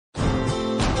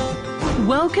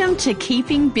Welcome to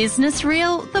Keeping Business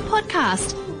Real, the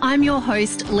podcast. I'm your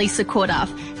host, Lisa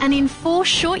Corduff, and in 4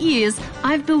 short years,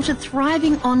 I've built a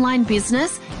thriving online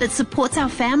business that supports our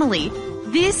family.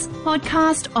 This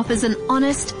podcast offers an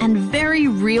honest and very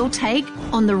real take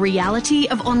on the reality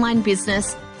of online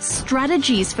business,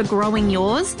 strategies for growing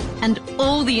yours, and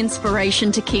all the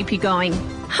inspiration to keep you going.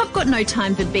 I've got no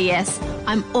time for BS.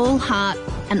 I'm all heart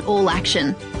and all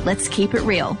action. Let's keep it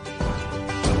real.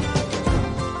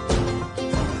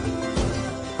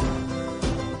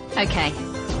 Okay,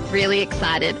 really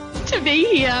excited to be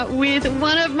here with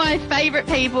one of my favorite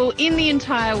people in the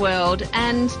entire world.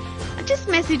 And I just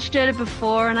messaged her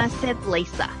before and I said,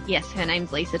 Lisa. Yes, her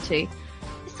name's Lisa too.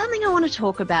 There's something I want to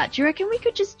talk about. Do you reckon we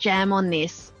could just jam on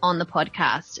this on the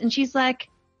podcast? And she's like,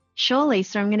 sure,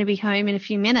 Lisa, I'm going to be home in a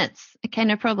few minutes. Okay,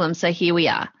 no problem. So here we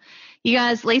are. You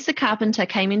guys, Lisa Carpenter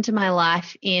came into my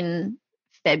life in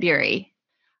February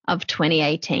of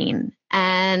 2018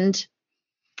 and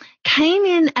came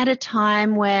in at a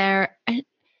time where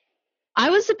I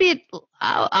was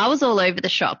all over the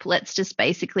shop. Let's just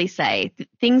basically say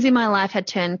things in my life had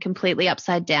turned completely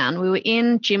upside down. We were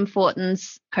in Jim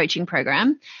Fortin's coaching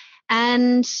program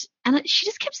and she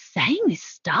just kept saying this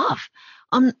stuff.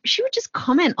 She would just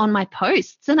comment on my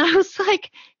posts and I was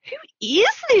like, who is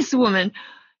this woman?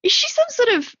 Is she some sort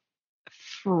of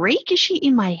freak? Is she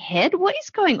in my head? What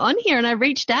is going on here? And I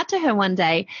reached out to her one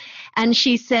day and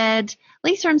she said,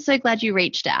 Lisa, I'm so glad you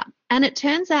reached out. And it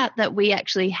turns out that we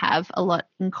actually have a lot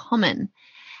in common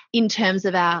in terms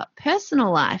of our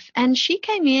personal life. And she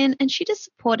came in and she just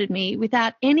supported me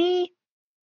without any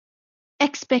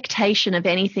expectation of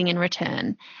anything in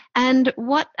return. And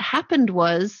what happened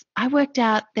was I worked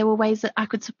out there were ways that I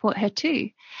could support her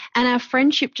too. And our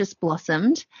friendship just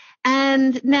blossomed.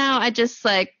 And now I just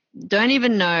don't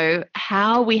even know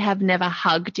how we have never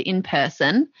hugged in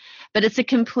person, but it's a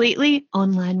completely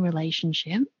online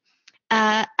relationship.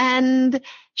 And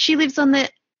she lives on the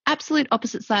absolute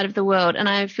opposite side of the world, and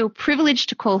I feel privileged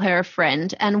to call her a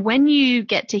friend. And when you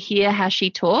get to hear how she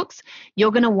talks,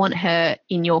 you're going to want her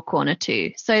in your corner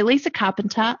too. So Lisa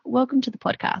Carpenter, welcome to the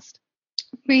podcast.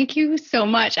 Thank you so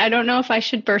much. I don't know if I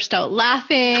should burst out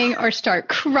laughing or start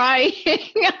crying.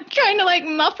 I'm trying to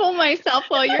muffle myself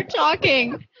while you're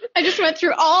talking. I just went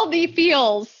through all the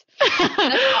feels.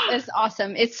 That's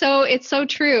awesome. It's so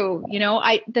true. You know,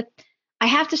 I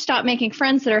have to stop making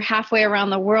friends that are halfway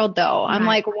around the world though. Right. I'm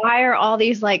like, why are all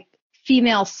these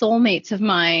female soulmates of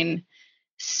mine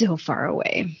so far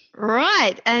away?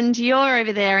 Right. And you're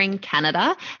over there in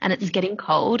Canada and it's getting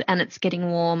cold and it's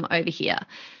getting warm over here.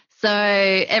 So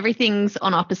everything's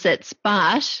on opposites,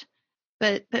 but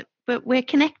we're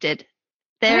connected.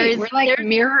 We're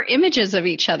mirror images of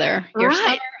each other. You're right. Summer,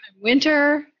 I'm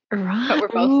winter. Right. But we're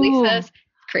both Lisas. It's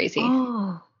crazy.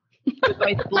 Oh.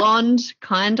 We're both blonde,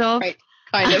 kind of. Right.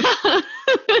 Kind of.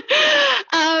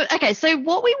 Okay, so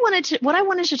what I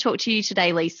wanted to talk to you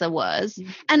today, Lisa, was,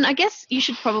 and I guess you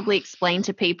should probably explain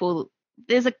to people,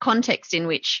 there's a context in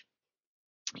which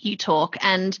you talk,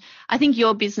 and I think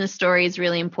your business story is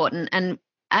really important. And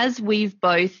as we've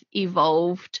both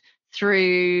evolved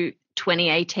through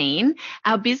 2018,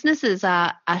 our businesses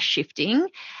are shifting,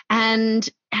 and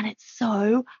it's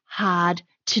so hard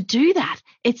to do that.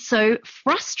 It's so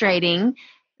frustrating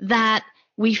that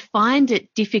we find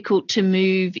it difficult to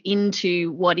move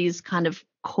into what is kind of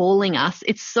calling us.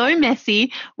 It's so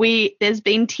messy. There's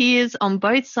been tears on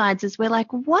both sides as we're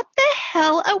like, what the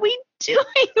hell are we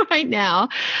doing right now?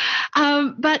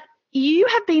 But you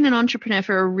have been an entrepreneur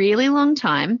for a really long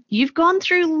time. You've gone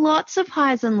through lots of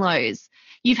highs and lows.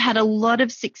 You've had a lot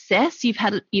of success. You've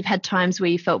had times where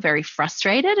you felt very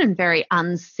frustrated and very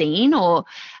unseen or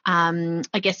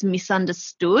I guess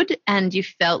misunderstood, and you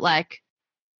felt like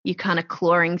you're kind of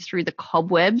clawing through the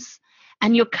cobwebs,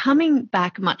 and you're coming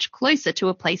back much closer to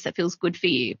a place that feels good for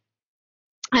you.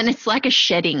 And it's like a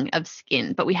shedding of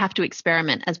skin, but we have to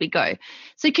experiment as we go.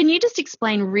 So can you just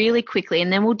explain really quickly,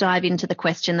 and then we'll dive into the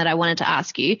question that I wanted to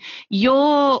ask you,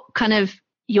 your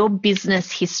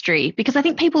business history, because I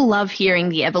think people love hearing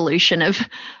the evolution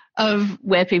of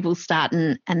where people start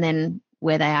and then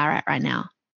where they are at right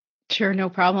now. Sure, no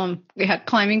problem. We had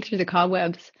climbing through the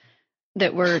cobwebs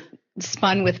that were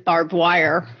spun with barbed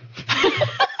wire.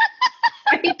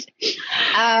 Right.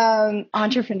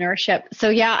 Entrepreneurship. So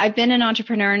yeah, I've been an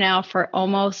entrepreneur now for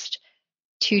almost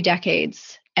 2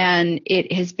 decades, and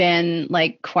it has been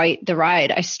quite the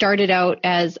ride. I started out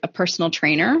as a personal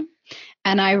trainer,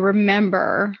 and I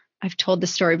remember, I've told the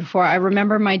story before, I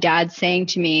remember my dad saying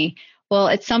to me, well,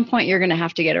 at some point you're going to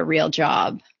have to get a real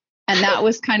job. And that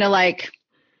was kind of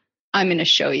I'm going to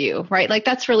show you, right? Like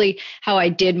that's really how I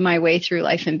did my way through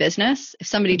life and business. If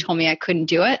somebody told me I couldn't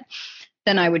do it,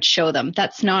 then I would show them.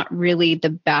 That's not really the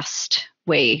best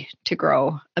way to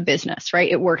grow a business,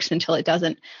 right? It works until it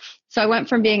doesn't. So I went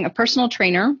from being a personal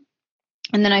trainer,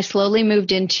 and then I slowly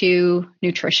moved into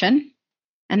nutrition,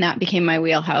 and that became my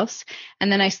wheelhouse.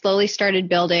 And then I slowly started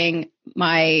building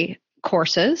my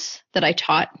courses that I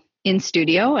taught in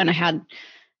studio, and I had,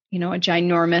 a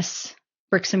ginormous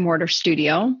bricks and mortar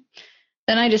studio.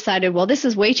 Then I decided, well, this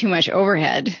is way too much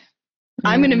overhead.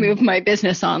 I'm going to move my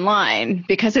business online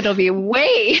because it'll be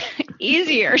way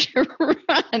easier to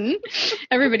run.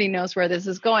 Everybody knows where this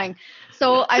is going.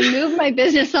 So I moved my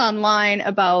business online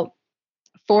about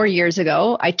 4 years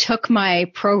ago. I took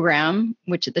my program,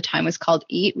 which at the time was called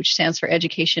EAT, which stands for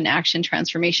Education, Action,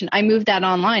 Transformation. I moved that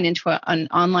online into an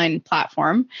online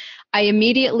platform. I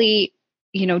immediately,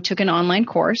 took an online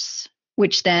course,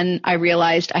 which then I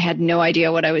realized I had no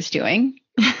idea what I was doing.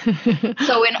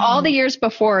 So in all the years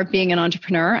before being an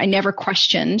entrepreneur, I never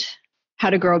questioned how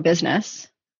to grow a business.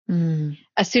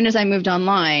 As soon as I moved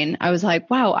online, I was like,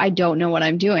 wow, I don't know what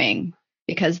I'm doing,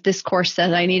 because this course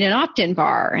says I need an opt-in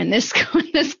bar, and this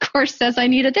course says I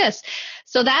needed this.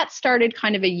 So that started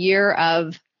kind of a year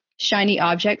of shiny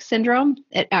object syndrome.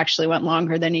 It actually went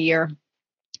longer than a year,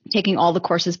 taking all the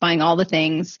courses, buying all the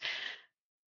things,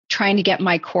 trying to get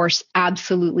my course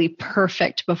absolutely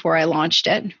perfect before I launched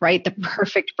it, right? The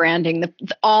perfect branding,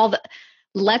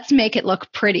 let's make it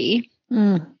look pretty,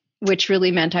 which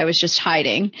really meant I was just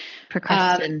hiding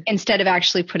instead of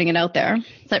actually putting it out there.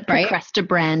 It's like procrastinate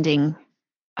branding.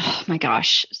 Oh my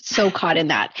gosh, so caught in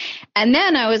that. And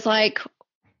then I was like,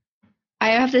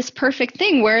 I have this perfect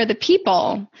thing. Where are the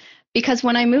people? Because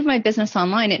when I moved my business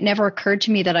online, it never occurred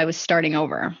to me that I was starting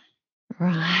over.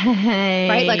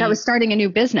 Right. Like I was starting a new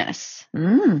business.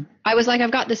 I was like, I've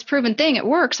got this proven thing. It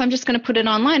works. I'm just going to put it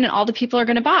online and all the people are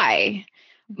going to buy.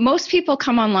 Most people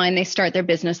come online, they start their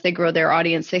business, they grow their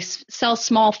audience, they sell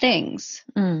small things.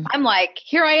 I'm like,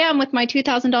 here I am with my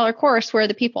 $2,000 course. Where are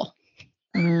the people?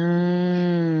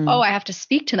 Oh, I have to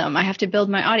speak to them. I have to build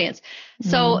my audience.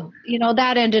 So,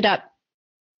 that ended up,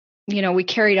 we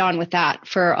carried on with that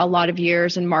for a lot of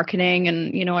years in marketing.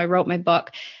 And, I wrote my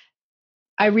book.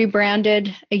 I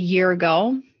rebranded a year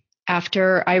ago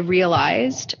after I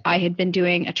realized I had been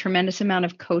doing a tremendous amount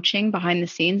of coaching behind the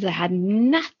scenes that had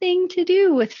nothing to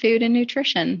do with food and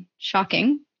nutrition.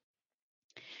 Shocking.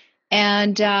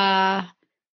 And I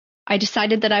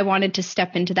decided that I wanted to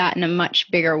step into that in a much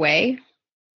bigger way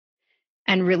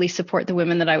and really support the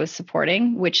women that I was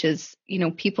supporting, which is,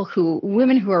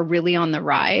 women who are really on the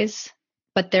rise,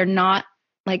 but they're not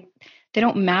like, they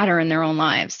don't matter in their own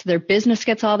lives. Their business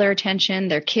gets all their attention,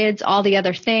 their kids, all the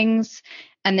other things,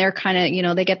 and they're kind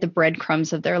of, they get the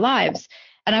breadcrumbs of their lives.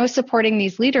 And I was supporting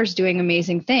these leaders doing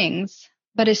amazing things.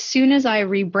 But as soon as I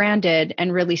rebranded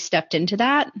and really stepped into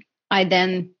that, I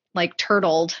then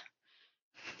turtled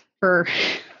for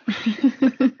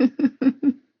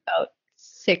about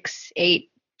 6, 8,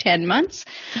 10 months.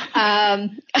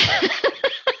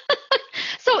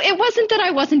 So it wasn't that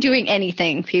I wasn't doing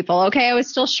anything, people. Okay. I was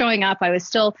still showing up. I was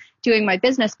still doing my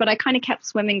business, but I kind of kept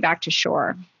swimming back to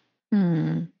shore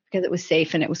because it was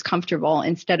safe and it was comfortable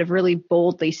instead of really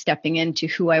boldly stepping into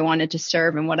who I wanted to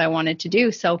serve and what I wanted to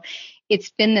do. So it's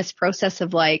been this process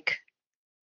of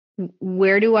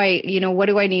where do I, what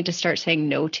do I need to start saying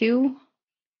no to?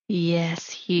 Yes.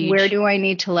 Huge. Where do I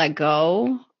need to let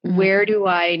go? Where do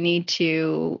I need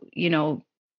to,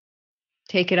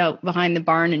 take it out behind the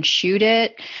barn and shoot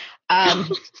it?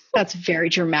 That's very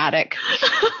dramatic.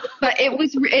 But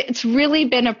it's really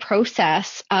been a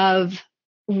process of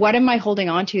what am I holding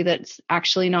on to that's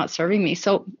actually not serving me?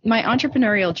 So my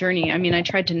entrepreneurial journey, I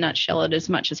tried to nutshell it as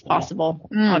much as possible.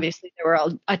 Obviously, there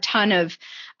were a ton of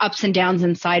ups and downs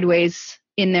and sideways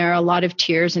in there, a lot of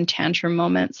tears and tantrum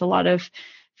moments, a lot of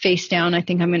face down. I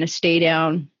think I'm going to stay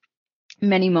down.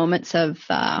 Many moments of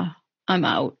I'm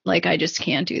out. I just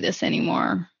can't do this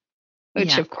anymore,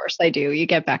 which of course I do. You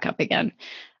get back up again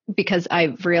because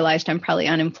I've realized I'm probably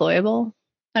unemployable.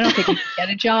 I don't think I could get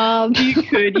a job. You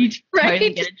could. You'd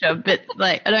totally get a job, but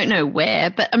I don't know where,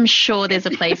 but I'm sure there's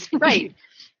a place. Right.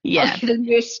 Yeah. The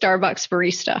new Starbucks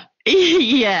barista.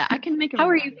 Yeah. I can make How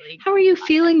are you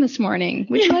feeling this morning?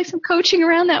 Would you like some coaching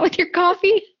around that with your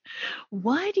coffee?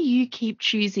 Why do you keep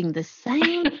choosing the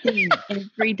same thing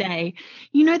every day?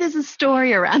 There's a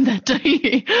story around that, don't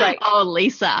you? Right. Oh,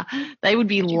 Lisa, they would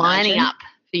be lining up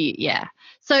for you. Yeah.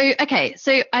 So, okay.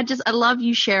 So I love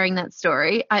you sharing that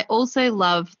story. I also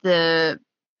love the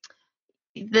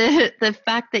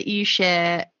fact that you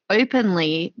share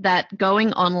openly that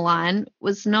going online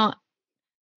was not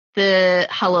the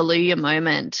hallelujah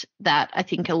moment that I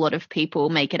think a lot of people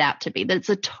make it out to be, that it's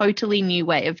a totally new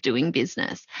way of doing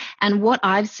business. And what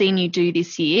I've seen you do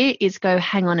this year is go,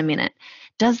 hang on a minute,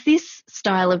 does this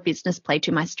style of business play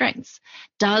to my strengths?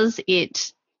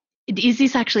 Is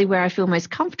this actually where I feel most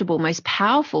comfortable, most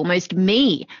powerful, most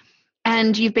me?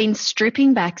 And you've been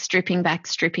stripping back,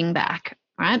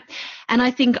 right? And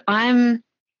I think I'm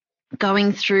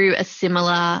going through a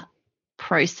similar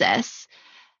process,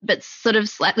 but sort of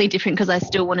slightly different, because I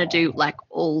still want to do like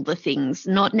all the things,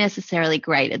 not necessarily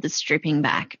great at the stripping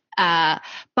back,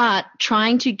 but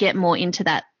trying to get more into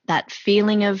that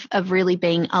feeling of really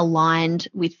being aligned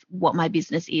with what my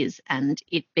business is, and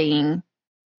it being,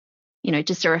 you know,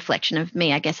 just a reflection of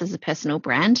me, I guess, as a personal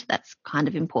brand. That's kind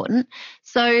of important.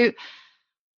 So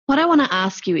what I want to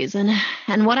ask you is,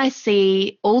 and what I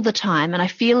see all the time, and I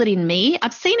feel it in me,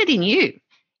 I've seen it in you,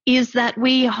 is that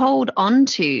we hold on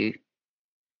to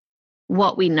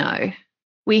what we know.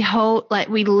 We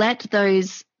let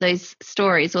those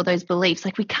stories or those beliefs,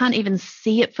 like we can't even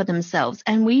see it for themselves.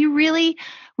 And we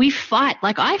fight.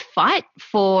 Like I fight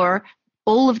for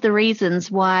all of the reasons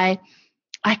why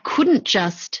I couldn't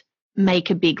just make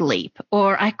a big leap,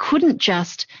 or I couldn't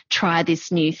just try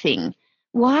this new thing.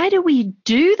 Why do we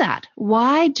do that?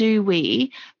 Why do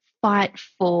we fight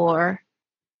for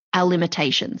our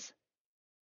limitations?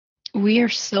 We are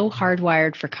so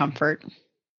hardwired for comfort.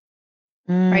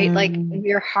 Right? Like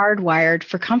we're hardwired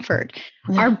for comfort.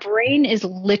 Yeah. Our brain is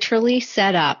literally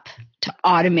set up to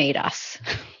automate us.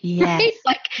 Yes. Right?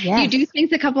 Like you do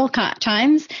things a couple of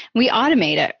times, we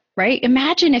automate it, right?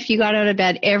 Imagine if you got out of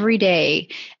bed every day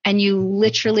and you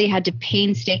literally had to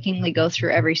painstakingly go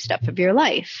through every step of your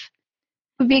life.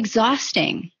 It would be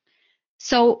exhausting.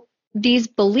 So these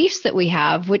beliefs that we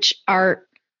have, which are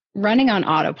running on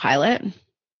autopilot,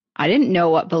 I didn't know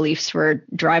what beliefs were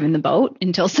driving the boat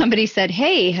until somebody said,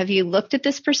 hey, have you looked at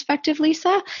this perspective,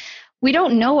 Lisa? We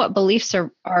don't know what beliefs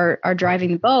are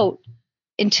driving the boat.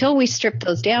 Until we strip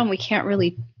those down, we can't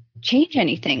really change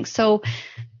anything. So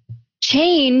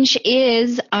change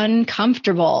is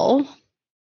uncomfortable,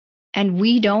 and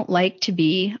we don't like to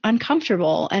be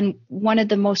uncomfortable. And one of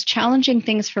the most challenging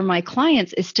things for my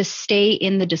clients is to stay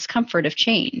in the discomfort of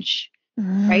change,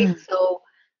 right? So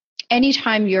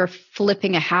anytime you're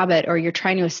flipping a habit, or you're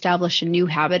trying to establish a new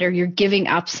habit, or you're giving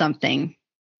up something,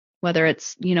 whether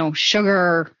it's, you know,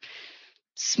 sugar,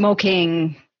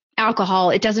 smoking, alcohol,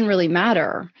 it doesn't really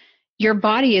matter. Your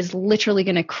body is literally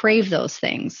going to crave those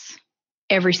things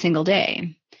every single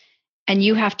day. And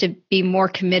you have to be more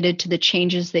committed to the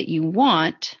changes that you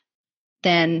want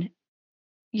than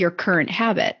your current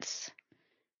habits.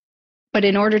 But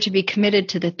in order to be committed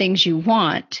to the things you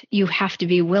want, you have to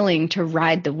be willing to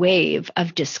ride the wave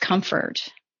of discomfort.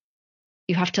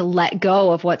 You have to let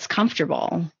go of what's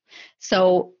comfortable.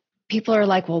 So people are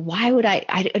like, well, why would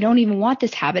I don't even want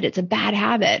this habit. It's a bad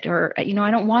habit. Or, you know,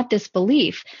 I don't want this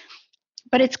belief.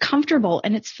 But it's comfortable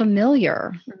and it's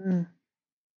familiar. Mm-hmm.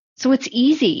 So it's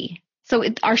easy. So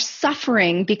our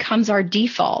suffering becomes our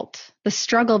default. The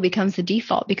struggle becomes the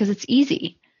default because it's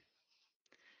easy.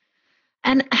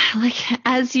 And like,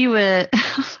 as you were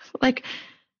like,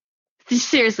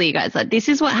 seriously, you guys, like, this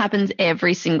is what happens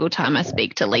every single time I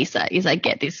speak to Lisa, is I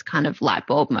get this kind of light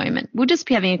bulb moment. We'll just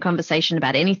be having a conversation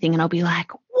about anything and I'll be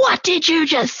like, what did you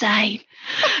just say?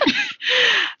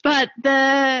 But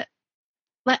the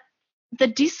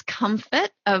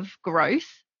discomfort of growth,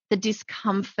 the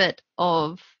discomfort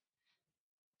of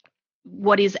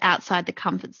what is outside the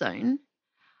comfort zone,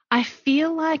 I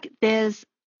feel like there's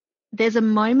a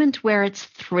moment where it's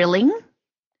thrilling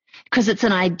because it's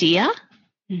an idea.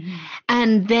 Mm-hmm.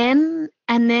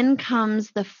 And then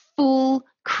comes the full,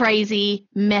 crazy,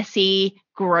 messy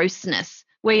grossness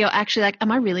where you're actually like,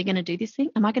 am I really going to do this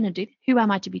thing? Am I going to do this? Who am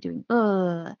I to be doing?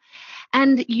 Ugh.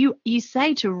 And you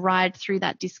say to ride through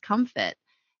that discomfort.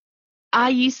 Are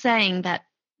you saying that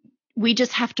we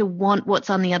just have to want what's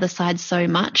on the other side so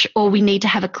much, or we need to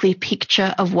have a clear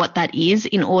picture of what that is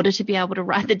in order to be able to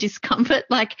ride the discomfort?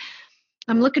 Like,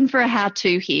 I'm looking for a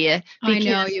how-to here. I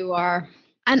know you are.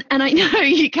 And I know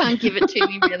you can't give it to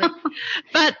me really,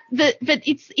 but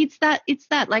it's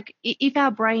that like, if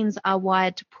our brains are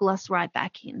wired to pull us right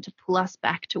back in, to pull us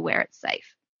back to where it's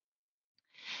safe,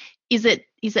 is it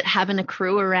having a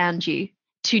crew around you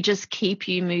to just keep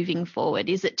you moving forward?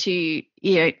 Is it to, you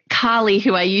know, Carly,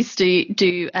 who I used to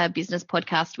do a business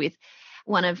podcast with,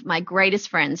 one of my greatest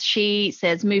friends, she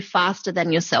says, move faster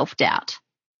than your self-doubt.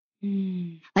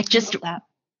 Like just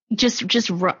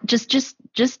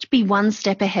be one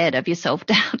step ahead of your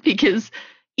self-doubt, because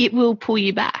it will pull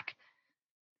you back.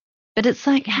 But it's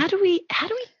like, how do we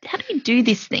do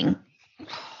this thing?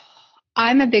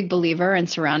 I'm a big believer in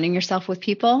surrounding yourself with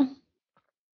people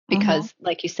because,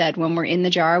 like you said, when we're in the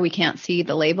jar, we can't see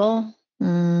the label.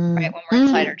 Right? When we're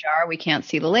inside our jar, we can't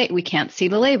see the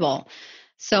label.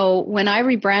 So when I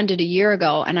rebranded a year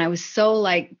ago and I was so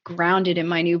like grounded in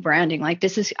my new branding, like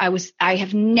I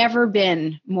have never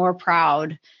been more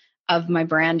proud of my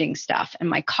branding stuff and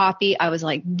my copy. I was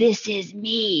like, this is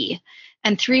me.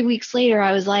 And 3 weeks later,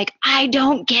 I was like, I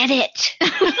don't get it.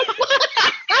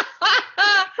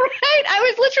 Right? I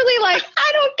was literally like,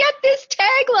 I don't get this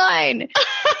tagline.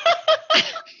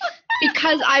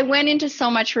 Because I went into so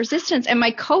much resistance. And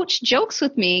my coach jokes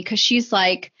with me because she's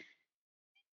like,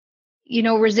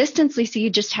 resistance, Lisa, you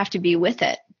just have to be with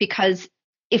it. Because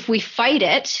if we fight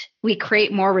it, we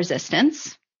create more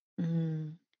resistance.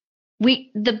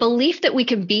 The belief that we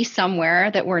can be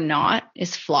somewhere that we're not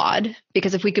is flawed,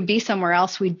 because if we could be somewhere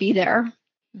else, we'd be there.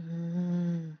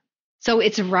 So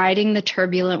it's riding the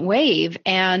turbulent wave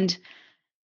and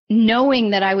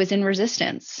knowing that I was in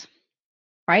resistance,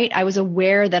 right? I was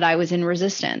aware that I was in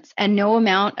resistance, and no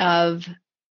amount of,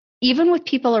 even with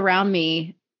people around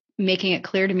me making it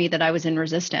clear to me that I was in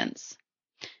resistance,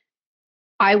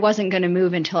 I wasn't going to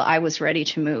move until I was ready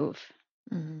to move.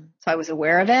 So I was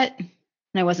aware of it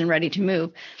and I wasn't ready to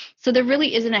move. So there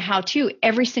really isn't a how-to.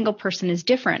 Every single person is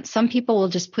different. Some people will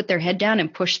just put their head down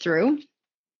and push through.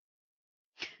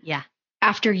 Yeah.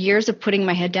 After years of putting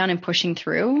my head down and pushing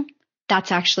through,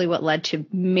 that's actually what led to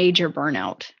major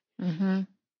burnout.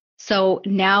 So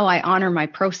now I honor my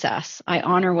process. I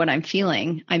honor what I'm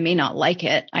feeling. I may not like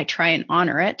it. I try and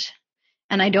honor it.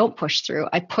 And I don't push through.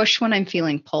 I push when I'm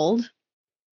feeling pulled.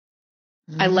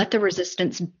 I let the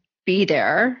resistance be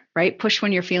there, right? Push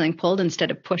when you're feeling pulled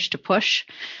instead of push to push.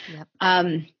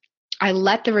 I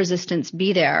let the resistance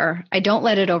be there. I don't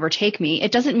let it overtake me.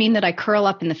 It doesn't mean that I curl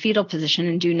up in the fetal position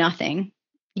and do nothing,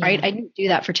 right? I didn't do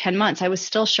that for 10 months. I was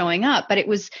still showing up, but it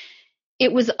was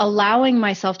allowing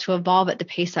myself to evolve at the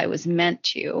pace I was meant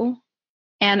to.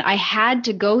 And I had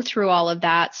to go through all of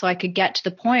that so I could get to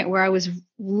the point where I was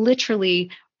literally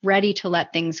ready to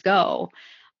let things go,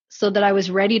 so that I was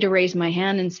ready to raise my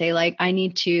hand and say, like, I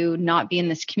need to not be in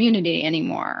this community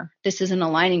anymore. This isn't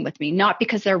aligning with me, not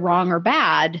because they're wrong or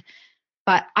bad,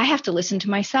 but I have to listen to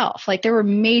myself. Like, there were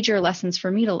major lessons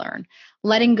for me to learn.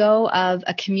 Letting go of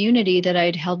a community that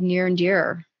I'd held near and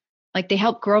dear. Like, they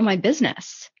helped grow my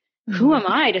business. Who am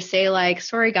I to say, like,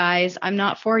 sorry guys, I'm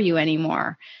not for you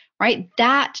anymore, right?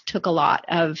 That took a lot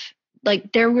of,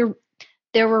 like, there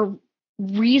were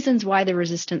reasons why the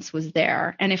resistance was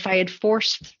there. And if I had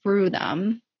forced through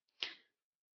them,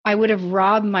 I would have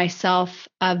robbed myself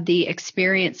of the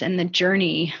experience and the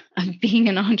journey of being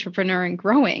an entrepreneur and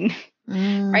growing,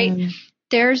 right?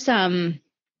 There's, I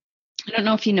don't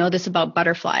know if you know this about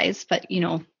butterflies, but,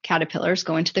 caterpillars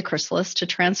go into the chrysalis to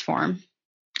transform.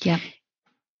 Yeah.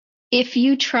 If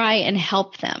you try and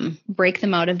help them break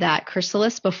them out of that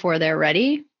chrysalis before they're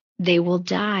ready, they will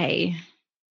die.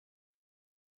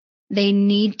 They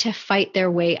need to fight their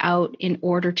way out in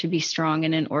order to be strong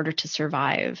and in order to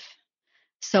survive.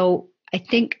 So I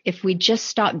think if we just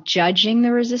stop judging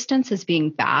the resistance as being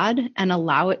bad and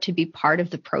allow it to be part of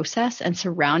the process and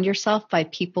surround yourself by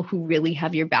people who really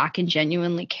have your back and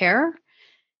genuinely care,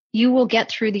 you will get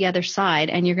through the other side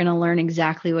and you're going to learn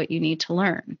exactly what you need to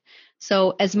learn.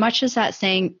 So as much as that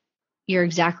saying you're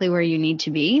exactly where you need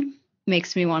to be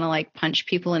makes me want to like punch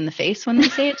people in the face when they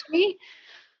say it to me.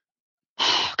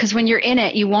 Because when you're in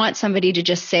it, you want somebody to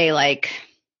just say like,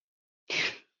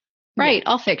 right,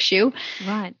 I'll fix you.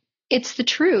 Right. It's the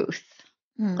truth.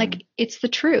 Like, it's the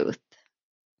truth.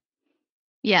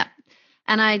 Yeah.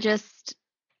 And I just,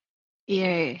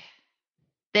 there's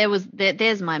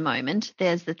my moment.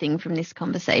 There's the thing from this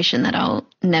conversation that I'll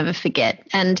never forget.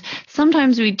 And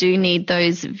sometimes we do need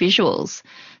those visuals.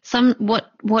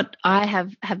 What I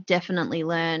have definitely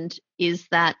learned is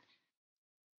that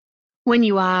when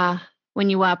you are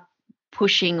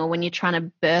pushing, or when you're trying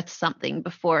to birth something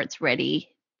before it's ready,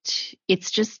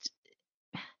 it's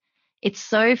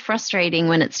so frustrating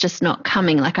when it's just not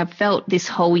coming. Like, I've felt this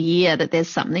whole year that there's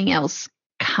something else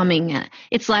coming.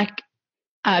 It's like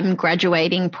I'm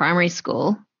graduating primary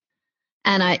school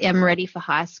and I am ready for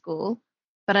high school,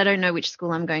 but I don't know which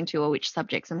school I'm going to or which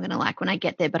subjects I'm going to like when I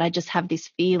get there. But I just have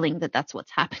this feeling that that's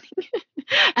what's happening.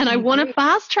 And I want to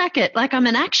fast track it. Like, I'm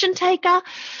an action taker.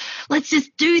 Let's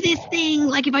just do this thing.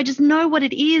 Like, if I just know what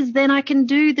it is, then I can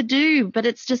do the do. But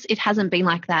it hasn't been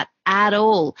like that at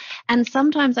all. And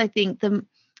sometimes I think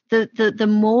the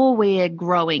more we're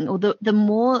growing, or the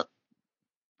more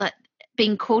like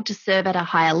being called to serve at a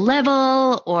higher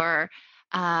level, or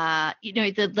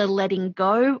the letting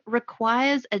go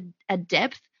requires a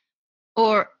depth,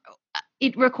 or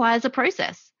it requires a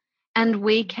process, and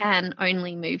we can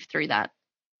only move through that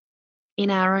in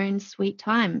our own sweet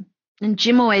time. And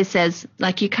Jim always says,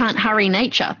 like, you can't hurry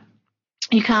nature.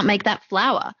 You can't make that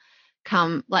flower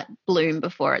come like bloom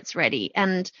before it's ready.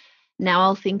 And now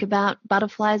I'll think about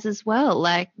butterflies as well.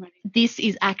 Like, this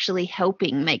is actually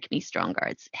helping make me stronger.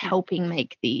 It's helping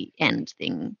make the end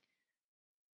thing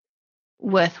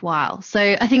worthwhile. So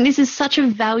I think this is such a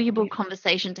valuable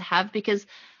conversation to have, because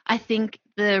I think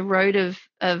the road of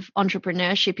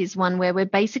entrepreneurship is one where we're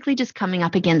basically just coming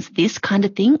up against this kind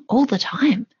of thing all the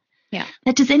time. Yeah.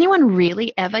 Now, does anyone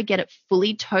really ever get it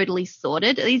fully, totally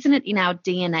sorted? Isn't it in our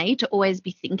DNA to always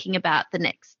be thinking about the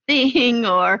next thing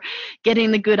or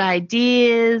getting the good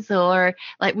ideas, or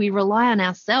like we rely on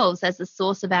ourselves as the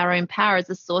source of our own power, as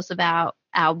the source of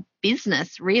our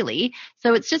business, really.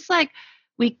 So it's just like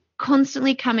we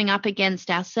constantly coming up against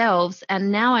ourselves.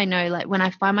 And now I know, like, when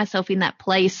I find myself in that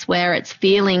place where it's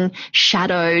feeling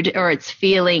shadowed or it's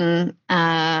feeling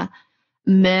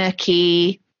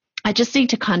murky, I just need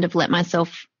to kind of let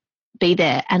myself be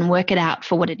there and work it out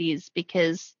for what it is,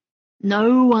 because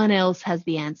no one else has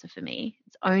the answer for me.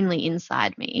 It's only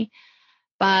inside me.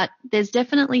 But there's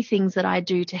definitely things that I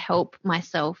do to help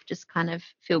myself just kind of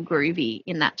feel groovy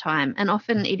in that time. And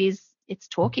often it's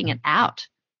talking it out.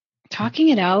 Talking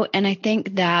it out. And I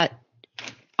think that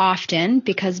often,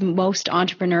 because most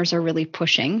entrepreneurs are really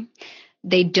pushing,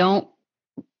 they're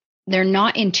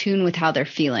not in tune with how they're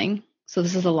feeling. So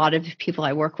this is a lot of people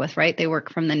I work with, right? They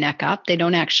work from the neck up. They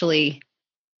don't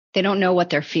know what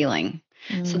they're feeling.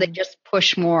 So they just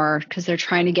push more because they're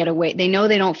trying to get away. They know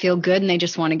they don't feel good and they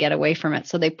just want to get away from it.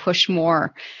 So they push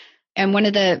more. And one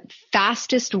of the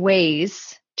fastest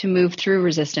ways to move through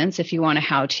resistance, if you want a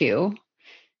how-to,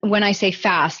 when I say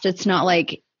fast, it's not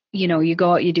like, you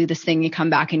go out, you do this thing, you come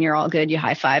back and you're all good, you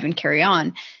high five and carry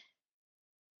on.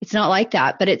 It's not like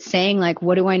that, but it's saying, like,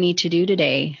 what do I need to do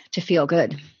today to feel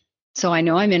good? So I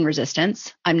know I'm in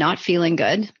resistance. I'm not feeling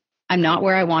good. I'm not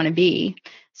where I want to be.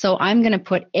 So I'm going to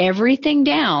put everything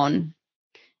down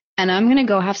and I'm going to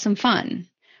go have some fun,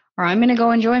 or I'm going to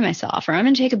go enjoy myself, or I'm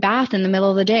going to take a bath in the middle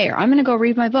of the day, or I'm going to go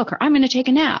read my book, or I'm going to take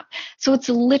a nap. So it's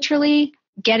literally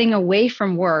getting away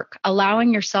from work,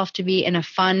 allowing yourself to be in a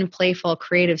fun, playful,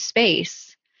 creative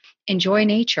space. Enjoy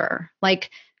nature, like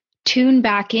tune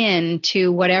back in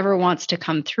to whatever wants to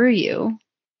come through you.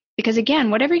 Because again,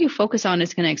 whatever you focus on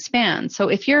is going to expand. So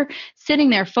if you're sitting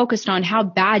there focused on how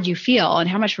bad you feel and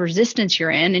how much resistance you're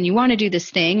in, and you want to do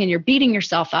this thing and you're beating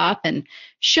yourself up and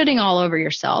shooting all over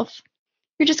yourself,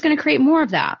 you're just going to create more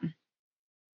of that.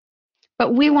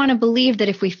 But we want to believe that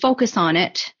if we focus on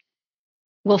it,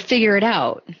 we'll figure it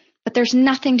out. But there's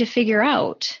nothing to figure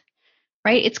out,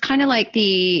 right? It's kind of like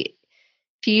if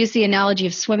you use the analogy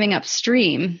of swimming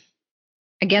upstream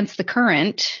against the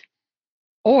current,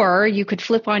 or you could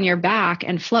flip on your back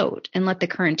and float and let the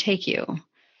current take you.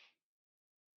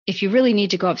 If you really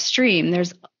need to go upstream,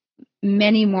 there's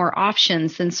many more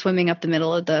options than swimming up the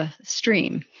middle of the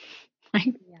stream.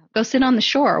 Right? Yeah. Go sit on the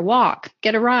shore, walk,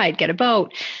 get a ride, get a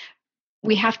boat.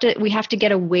 We have to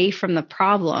get away from the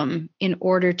problem in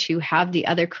order to have the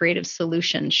other creative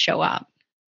solutions show up,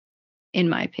 in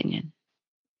my opinion.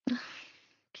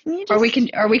 Or we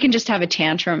can just have a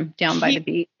tantrum down by the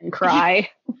beach and cry.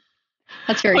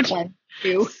 That's very fun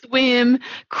too. Swim,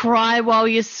 cry while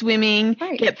you're swimming,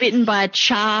 right. Get bitten by a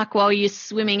shark while you're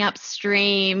swimming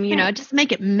upstream, just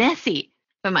make it messy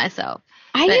for myself.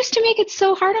 I used to make it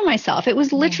so hard on myself. It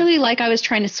was literally like I was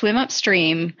trying to swim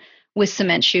upstream with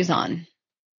cement shoes on.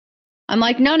 I'm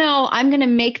like, no, I'm going to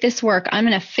make this work. I'm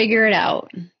going to figure it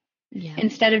out. Yeah.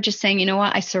 Instead of just saying, you know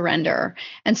what, I surrender.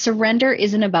 And surrender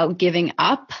isn't about giving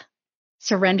up.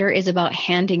 Surrender is about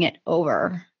handing it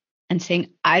over and saying,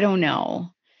 I don't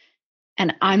know.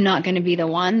 And I'm not going to be the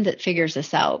one that figures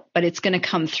this out, but it's going to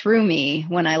come through me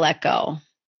when I let go.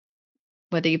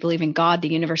 Whether you believe in God, the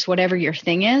universe, whatever your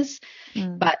thing is.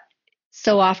 But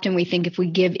so often we think if we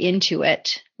give into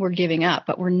it, we're giving up,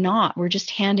 but we're not. We're just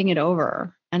handing it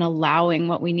over and allowing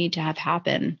what we need to have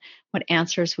happen, what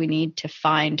answers we need to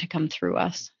find to come through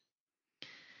us.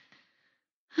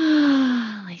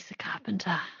 Lisa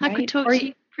Carpenter. Right? I could talk to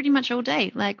you pretty much all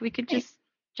day. Like, we could just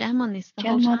jam on this the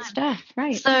whole time. Stuff,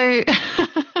 right. So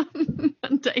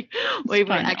one day we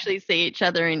won't actually see each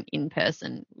other in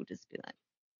person. We'll just be like,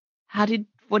 how did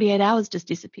 48 hours just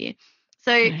disappear?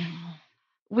 So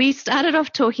we started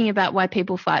off talking about why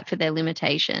people fight for their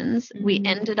limitations. We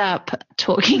ended up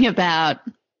talking about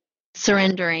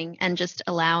surrendering and just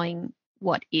allowing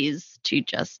what is to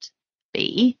just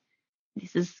be.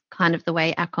 This is kind of the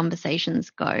way our conversations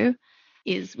go,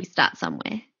 is we start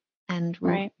somewhere and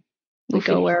we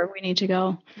go where we need to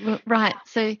go. Right.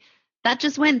 So that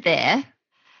just went there.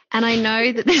 And I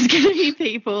know that there's going to be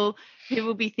people who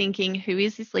will be thinking, who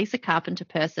is this Lisa Carpenter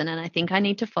person? And I think I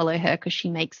need to follow her because she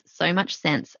makes so much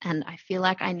sense. And I feel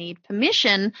like I need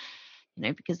permission,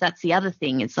 because that's the other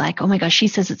thing. It's like, oh my gosh, she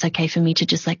says it's okay for me to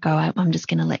just let go. I'm just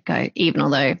going to let go, even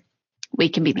although we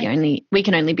can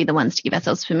only be the ones to give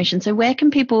ourselves permission. So where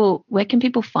can people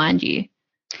find you?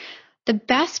 The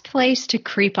best place to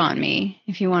creep on me,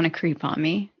 if you want to creep on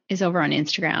me, is over on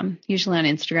Instagram, usually on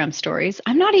Instagram stories.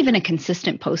 I'm not even a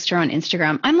consistent poster on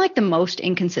Instagram. I'm like the most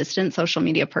inconsistent social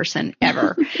media person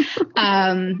ever.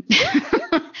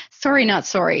 Sorry, not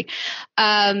sorry.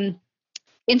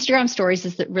 Instagram stories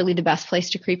is really the best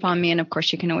place to creep on me. And of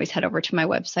course, you can always head over to my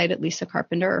website at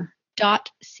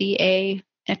lisacarpenter.ca.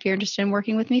 If you're interested in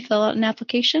working with me, fill out an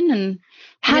application. And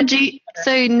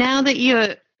so now that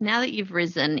you've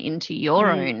risen into your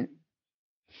own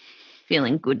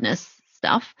feeling goodness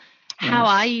stuff, how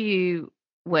are you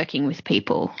working with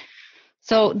people?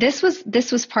 So this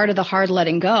was part of the hard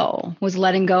letting go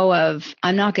of,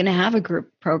 I'm not going to have a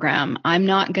group program. I'm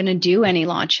not going to do any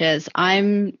launches.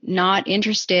 I'm not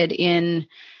interested in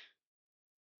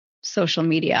social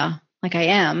media like I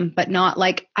am, but not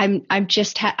like I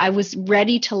was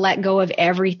ready to let go of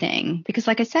everything because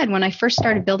like I said, when I first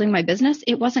started building my business,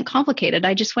 it wasn't complicated.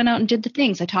 I just went out and did the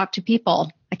things. I talked to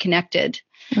people, I connected,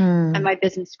 and my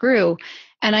business grew.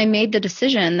 And I made the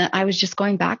decision that I was just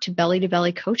going back to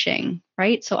belly coaching,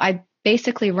 right? So I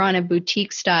basically run a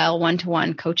boutique style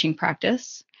one-to-one coaching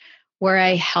practice where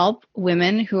I help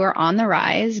women who are on the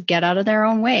rise get out of their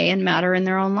own way and matter in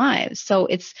their own lives. So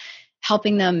it's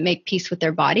helping them make peace with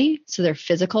their body, so their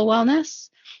physical wellness,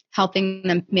 helping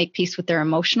them make peace with their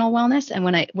emotional wellness. And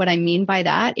what I mean by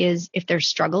that is if they're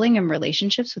struggling in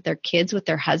relationships with their kids, with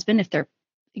their husband, if they're,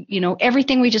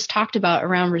 everything we just talked about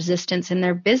around resistance in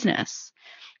their business,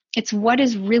 it's what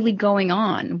is really going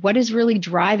on, what is really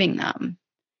driving them.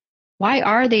 Why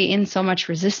are they in so much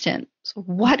resistance?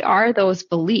 What are those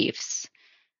beliefs?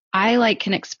 I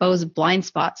can expose blind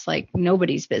spots like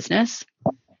nobody's business.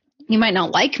 You might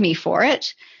not like me for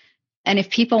it. And if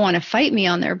people want to fight me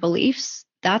on their beliefs,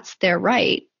 that's their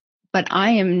right. But I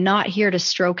am not here to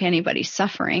stroke anybody's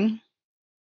suffering.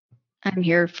 I'm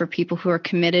here for people who are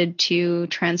committed to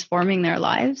transforming their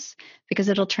lives because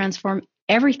it'll transform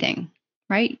everything,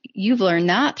 right? You've learned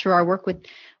that through our work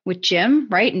with Jim,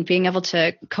 right? And being able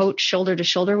to coach shoulder to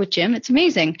shoulder with Jim. It's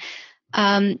amazing.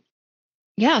 So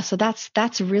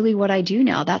that's really what I do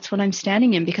now. That's what I'm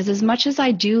standing in, because as much as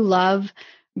I do love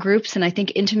groups, and I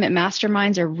think intimate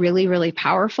masterminds are really, really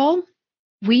powerful,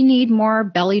 we need more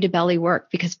belly to belly work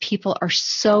because people are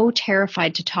so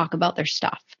terrified to talk about their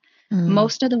stuff.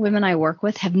 Most of the women I work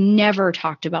with have never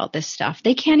talked about this stuff.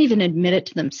 They can't even admit it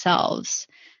to themselves.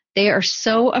 They are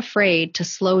so afraid to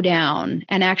slow down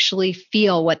and actually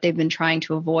feel what they've been trying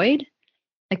to avoid.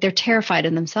 Like they're terrified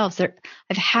in themselves.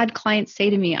 I've had clients say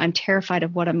to me, I'm terrified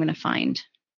of what I'm going to find.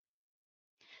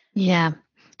 Yeah.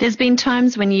 There's been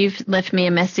times when you've left me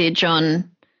a message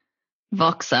on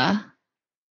Voxer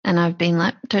and I've been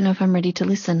like, don't know if I'm ready to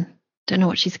listen. Don't know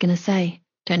what she's going to say.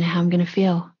 Don't know how I'm going to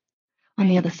feel on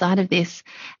the other side of this.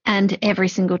 And every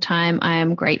single time I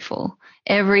am grateful.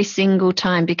 Every single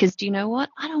time, because do you know what?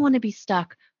 I don't want to be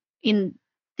stuck in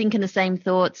thinking the same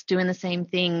thoughts, doing the same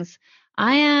things.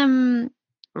 I am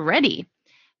ready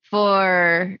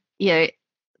for,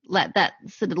 like that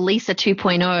sort of Lisa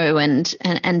 2.0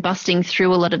 and busting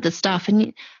through a lot of the stuff.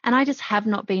 And I just have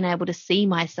not been able to see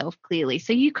myself clearly.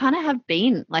 So you kind of have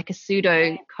been like a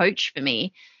pseudo coach for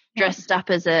me, dressed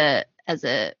up as a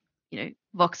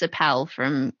Voxer pal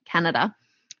from Canada.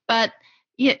 But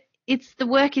yeah, the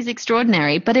work is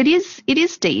extraordinary, but it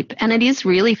is deep, and it is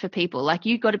really for people. Like,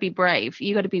 you got to be brave.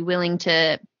 You got to be willing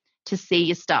to see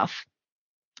your stuff.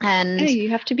 And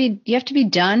you have to be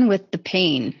done with the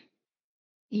pain.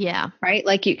 Yeah. Right.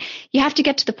 Like you have to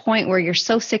get to the point where you're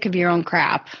so sick of your own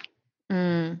crap.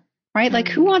 Right. Like,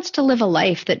 who wants to live a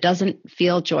life that doesn't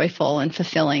feel joyful and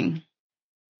fulfilling?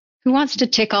 Who wants to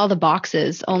tick all the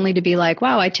boxes only to be like,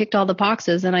 wow, I ticked all the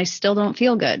boxes and I still don't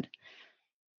feel good?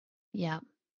 Yeah.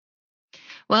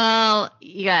 Well,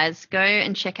 you guys go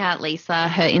and check out Lisa.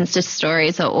 Her Insta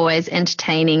stories are always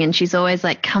entertaining, and she's always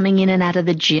like coming in and out of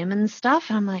the gym and stuff.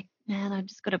 And I'm like, man, I've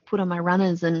just got to put on my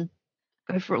runners and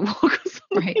go for a walk or something.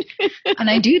 Right. And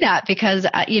I do that because,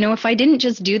 if I didn't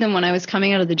just do them when I was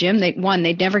coming out of the gym,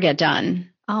 they'd never get done.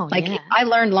 Oh, I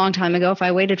learned a long time ago, if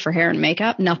I waited for hair and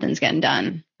makeup, nothing's getting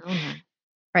done. Oh, no.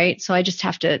 Right. So I just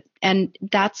have to, and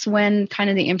that's when kind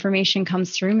of the information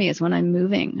comes through me, is when I'm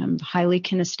moving. I'm highly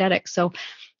kinesthetic. So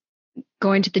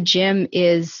going to the gym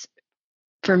is,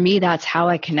 for me, that's how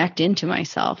I connect into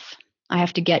myself. I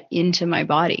have to get into my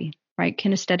body. right?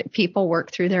 Kinesthetic people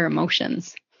work through their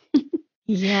emotions.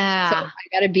 Yeah. So I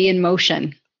got to be in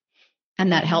motion,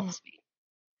 and that helps me.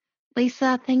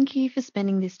 Lisa, thank you for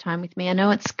spending this time with me. I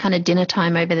know it's kind of dinner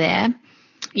time over there.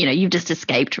 You know, you've just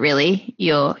escaped really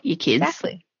your kids.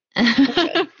 Exactly.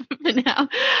 For now.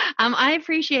 I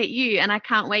appreciate you, and I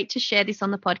can't wait to share this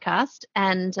on the podcast.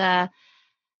 And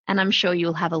I'm sure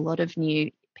you'll have a lot of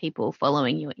new people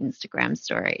following your Instagram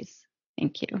stories.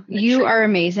 Thank you. You are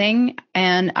amazing,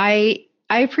 and I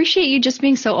appreciate you just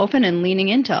being so open and leaning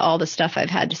into all the stuff I've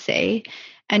had to say,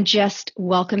 and just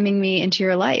welcoming me into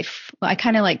your life. Well, I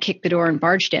kind of like kicked the door and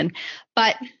barged in,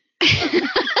 but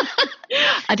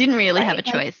I didn't really have a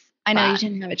choice. I know you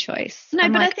didn't have a choice. No,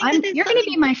 but like, I think you're going to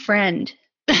be my friend.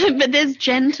 But there's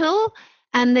gentle,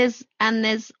 and there's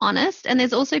honest, and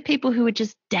there's also people who are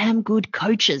just damn good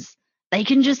coaches. They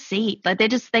can just see, like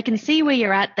they can see where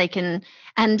you're at.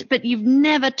 But you've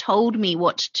never told me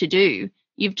what to do.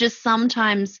 You've just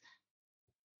sometimes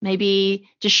maybe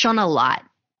just shone a light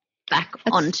back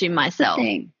onto myself.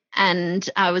 And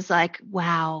I was like,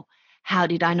 wow, how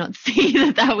did I not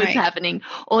see that was happening,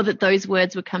 or that those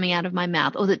words were coming out of my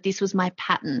mouth, or that this was my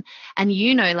pattern? And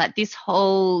like this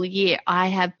whole year, I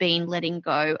have been letting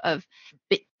go of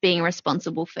being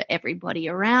responsible for everybody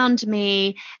around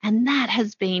me. And that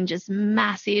has been just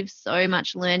massive, so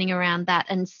much learning around that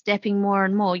and stepping more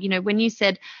and more. You know, when you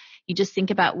said you just think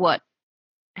about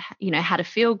how to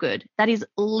feel good, that is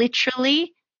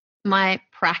literally my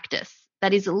practice.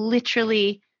 That is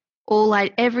literally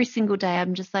every single day.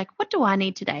 I'm just like, what do I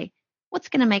need today? What's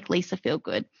going to make Lisa feel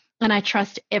good? And I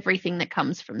trust everything that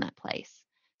comes from that place.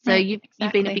 So you've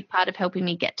been a big part of helping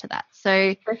me get to that.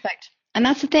 So perfect. And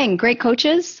that's the thing. Great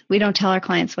coaches, we don't tell our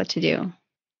clients what to do.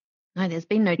 No, there's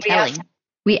been no telling.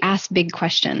 We ask big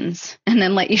questions and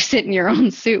then let you sit in your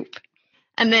own soup.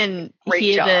 And then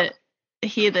hear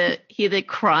the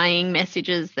crying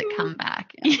messages that come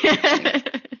back. Yeah.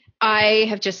 I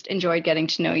have just enjoyed getting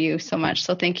to know you so much.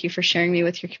 So thank you for sharing me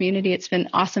with your community. It's been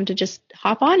awesome to just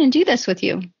hop on and do this with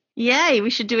you. Yay,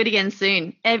 we should do it again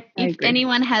soon. If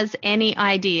anyone has any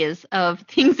ideas of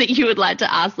things that you would like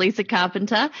to ask Lisa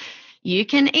Carpenter, you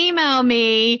can email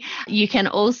me. You can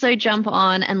also jump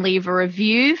on and leave a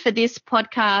review for this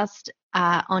podcast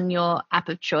on your app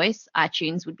of choice.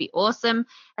 iTunes would be awesome.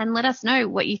 And let us know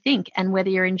what you think and whether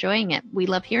you're enjoying it. We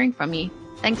love hearing from you.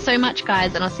 Thanks so much,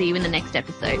 guys, and I'll see you in the next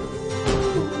episode.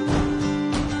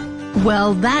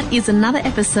 Well, that is another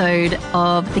episode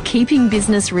of the Keeping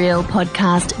Business Real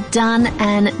podcast done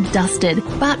and dusted.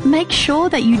 But make sure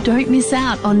that you don't miss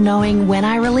out on knowing when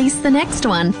I release the next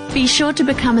one. Be sure to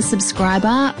become a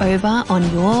subscriber over on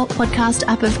your podcast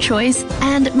app of choice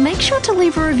and make sure to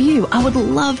leave a review. I would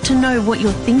love to know what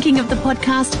you're thinking of the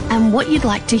podcast and what you'd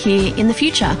like to hear in the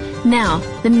future. Now,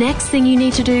 the next thing you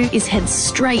need to do is head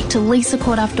straight to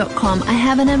lisacorduff.com. I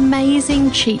have an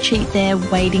amazing cheat sheet there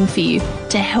waiting for you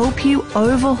to help you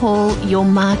overhaul your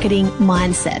marketing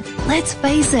mindset. Let's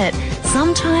face it,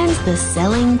 sometimes the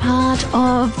selling part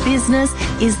of business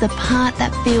is the part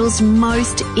that feels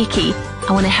most icky.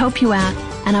 I want to help you out,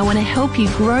 and I want to help you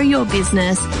grow your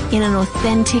business in an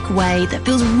authentic way that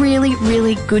feels really,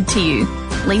 really good to you.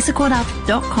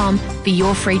 lisacorduff.com for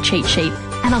your free cheat sheet.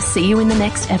 And I'll see you in the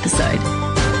next episode.